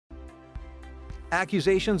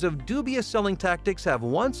Accusations of dubious selling tactics have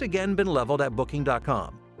once again been leveled at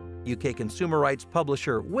Booking.com. UK consumer rights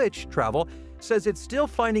publisher Which Travel says it's still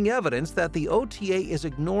finding evidence that the OTA is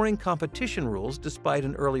ignoring competition rules despite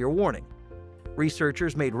an earlier warning.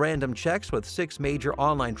 Researchers made random checks with 6 major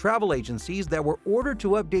online travel agencies that were ordered to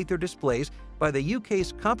update their displays by the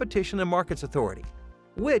UK's Competition and Markets Authority.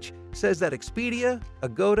 Which says that Expedia,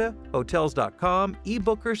 Agoda, Hotels.com,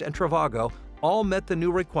 eBookers, and Trivago all met the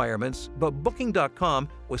new requirements, but Booking.com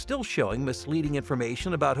was still showing misleading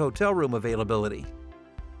information about hotel room availability.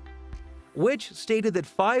 Which stated that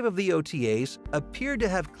 5 of the OTAs appeared to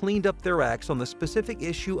have cleaned up their acts on the specific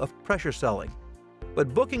issue of pressure selling,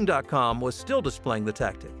 but Booking.com was still displaying the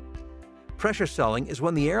tactic. Pressure selling is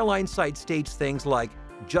when the airline site states things like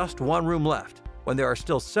 "just one room left" when there are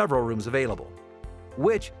still several rooms available.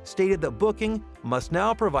 Which stated that Booking must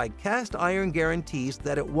now provide cast iron guarantees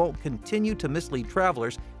that it won't continue to mislead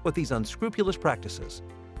travelers with these unscrupulous practices.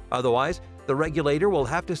 Otherwise, the regulator will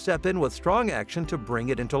have to step in with strong action to bring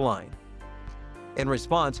it into line. In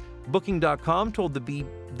response, Booking.com told the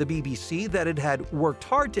BBC that it had worked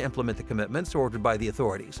hard to implement the commitments ordered by the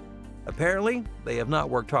authorities. Apparently, they have not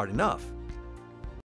worked hard enough.